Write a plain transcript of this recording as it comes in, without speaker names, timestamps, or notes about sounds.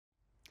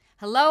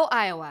Hello,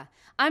 Iowa.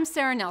 I'm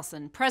Sara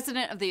Nelson,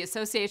 president of the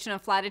Association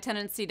of Flight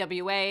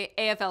Attendants-CWA,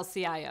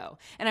 AFL-CIO,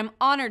 and I'm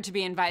honored to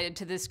be invited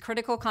to this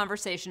critical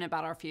conversation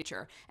about our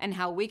future and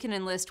how we can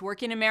enlist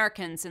working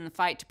Americans in the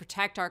fight to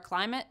protect our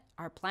climate,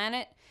 our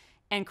planet,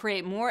 and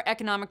create more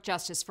economic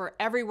justice for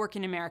every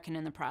working American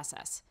in the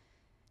process.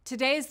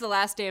 Today is the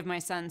last day of my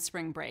son's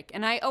spring break,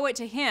 and I owe it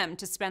to him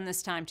to spend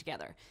this time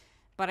together.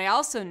 But I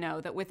also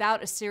know that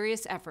without a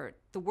serious effort,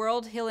 the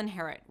world he'll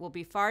inherit will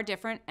be far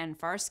different and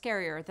far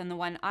scarier than the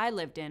one I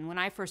lived in when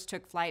I first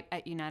took flight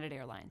at United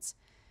Airlines.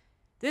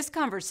 This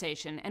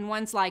conversation, and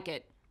ones like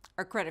it,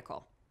 are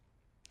critical.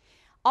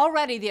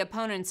 Already the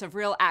opponents of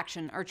real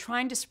action are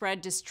trying to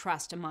spread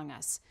distrust among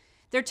us.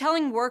 They're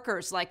telling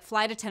workers like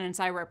flight attendants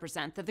I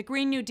represent that the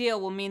Green New Deal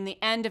will mean the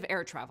end of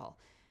air travel.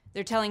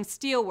 They're telling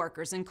steel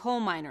workers and coal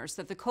miners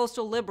that the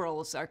coastal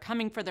liberals are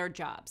coming for their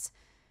jobs.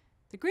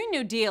 The Green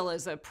New Deal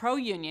is a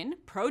pro-union,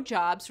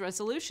 pro-jobs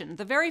resolution.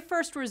 The very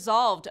first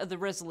resolved of the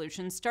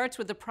resolution starts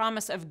with the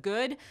promise of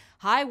good,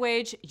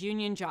 high-wage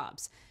union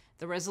jobs.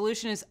 The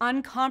resolution is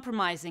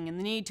uncompromising in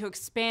the need to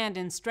expand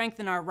and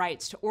strengthen our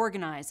rights to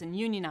organize and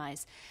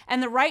unionize,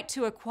 and the right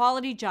to a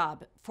quality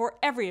job for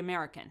every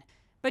American.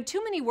 But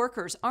too many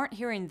workers aren't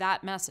hearing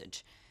that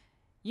message.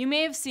 You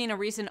may have seen a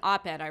recent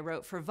op-ed I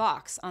wrote for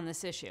Vox on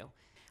this issue.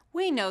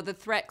 We know the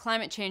threat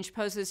climate change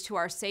poses to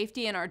our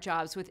safety and our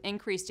jobs with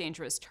increased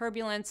dangerous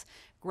turbulence,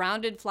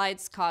 grounded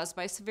flights caused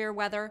by severe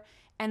weather,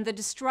 and the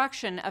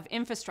destruction of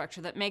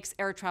infrastructure that makes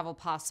air travel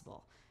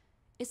possible.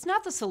 It's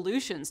not the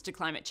solutions to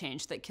climate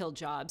change that kill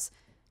jobs.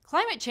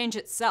 Climate change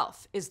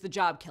itself is the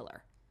job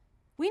killer.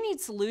 We need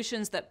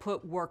solutions that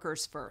put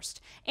workers first,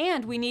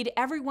 and we need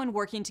everyone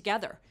working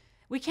together.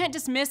 We can't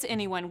dismiss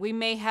anyone we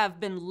may have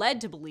been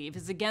led to believe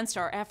is against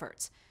our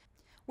efforts.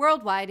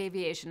 Worldwide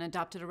Aviation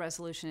adopted a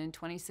resolution in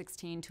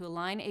 2016 to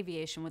align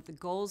aviation with the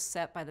goals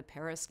set by the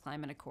Paris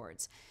Climate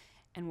Accords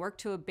and work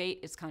to abate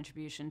its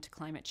contribution to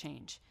climate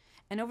change.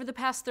 And over the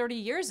past 30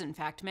 years, in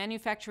fact,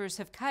 manufacturers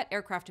have cut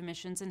aircraft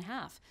emissions in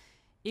half,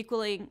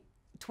 equaling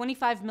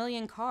 25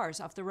 million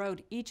cars off the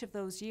road each of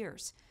those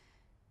years.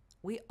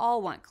 We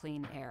all want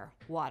clean air,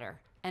 water,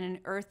 and an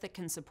earth that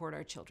can support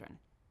our children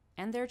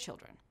and their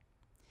children.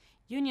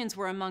 Unions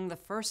were among the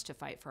first to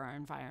fight for our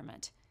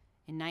environment.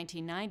 In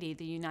 1990,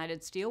 the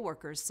United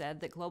Steelworkers said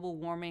that global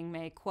warming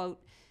may,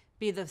 quote,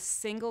 be the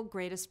single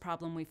greatest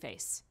problem we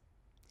face.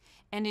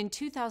 And in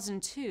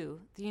 2002,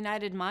 the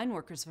United Mine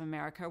Workers of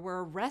America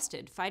were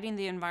arrested fighting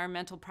the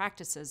environmental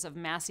practices of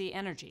Massey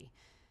Energy.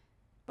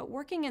 But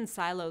working in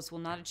silos will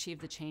not achieve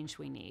the change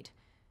we need.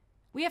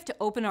 We have to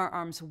open our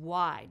arms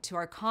wide to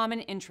our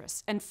common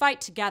interests and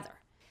fight together.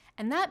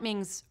 And that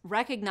means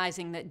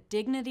recognizing that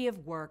dignity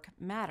of work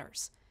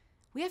matters.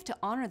 We have to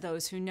honor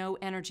those who know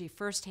energy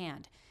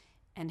firsthand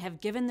and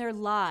have given their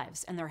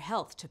lives and their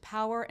health to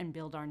power and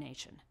build our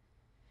nation.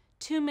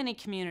 Too many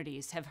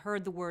communities have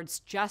heard the words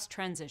just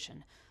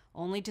transition,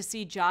 only to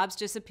see jobs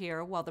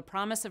disappear while the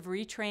promise of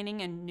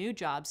retraining and new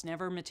jobs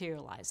never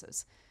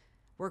materializes.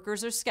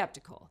 Workers are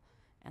skeptical,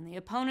 and the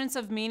opponents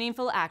of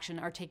meaningful action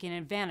are taking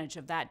advantage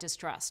of that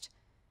distrust.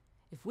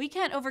 If we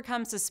can't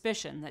overcome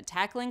suspicion that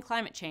tackling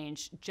climate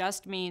change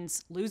just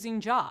means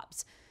losing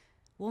jobs,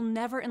 we'll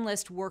never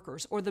enlist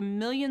workers or the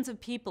millions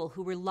of people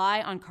who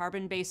rely on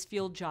carbon-based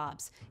fuel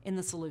jobs in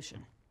the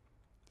solution.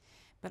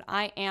 But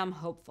I am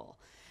hopeful.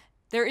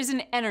 There is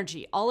an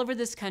energy all over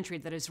this country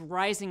that is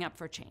rising up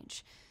for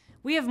change.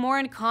 We have more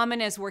in common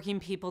as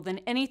working people than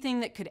anything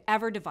that could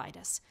ever divide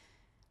us.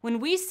 When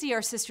we see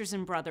our sisters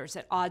and brothers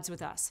at odds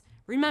with us,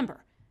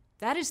 remember,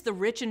 that is the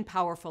rich and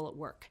powerful at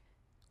work.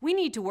 We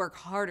need to work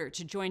harder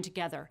to join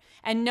together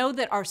and know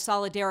that our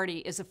solidarity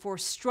is a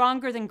force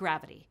stronger than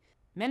gravity.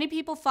 Many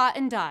people fought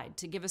and died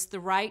to give us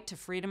the right to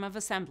freedom of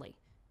assembly,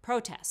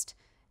 protest,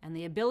 and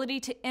the ability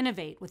to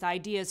innovate with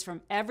ideas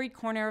from every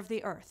corner of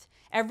the earth,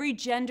 every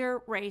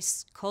gender,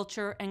 race,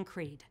 culture, and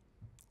creed.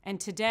 And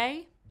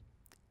today,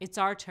 it's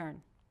our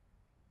turn.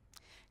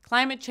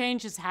 Climate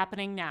change is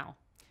happening now.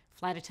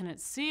 Flight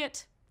attendants see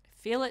it,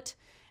 feel it,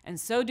 and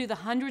so do the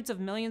hundreds of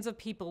millions of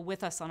people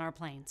with us on our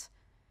planes.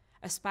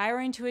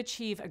 Aspiring to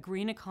achieve a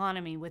green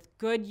economy with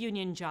good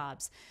union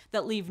jobs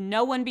that leave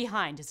no one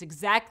behind is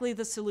exactly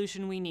the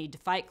solution we need to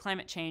fight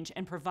climate change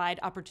and provide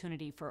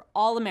opportunity for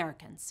all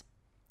Americans.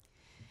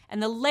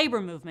 And the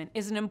labor movement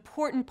is an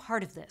important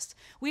part of this.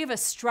 We have a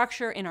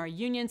structure in our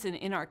unions and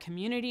in our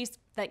communities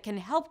that can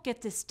help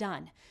get this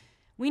done.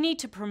 We need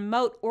to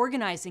promote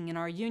organizing in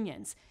our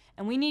unions,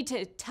 and we need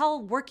to tell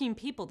working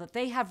people that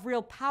they have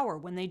real power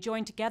when they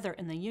join together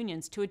in the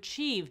unions to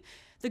achieve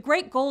the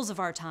great goals of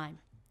our time.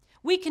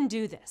 We can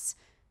do this.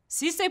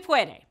 Si se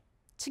puede.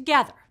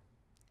 Together.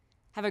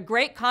 Have a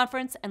great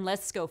conference, and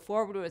let's go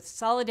forward with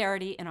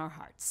solidarity in our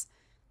hearts.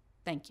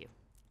 Thank you.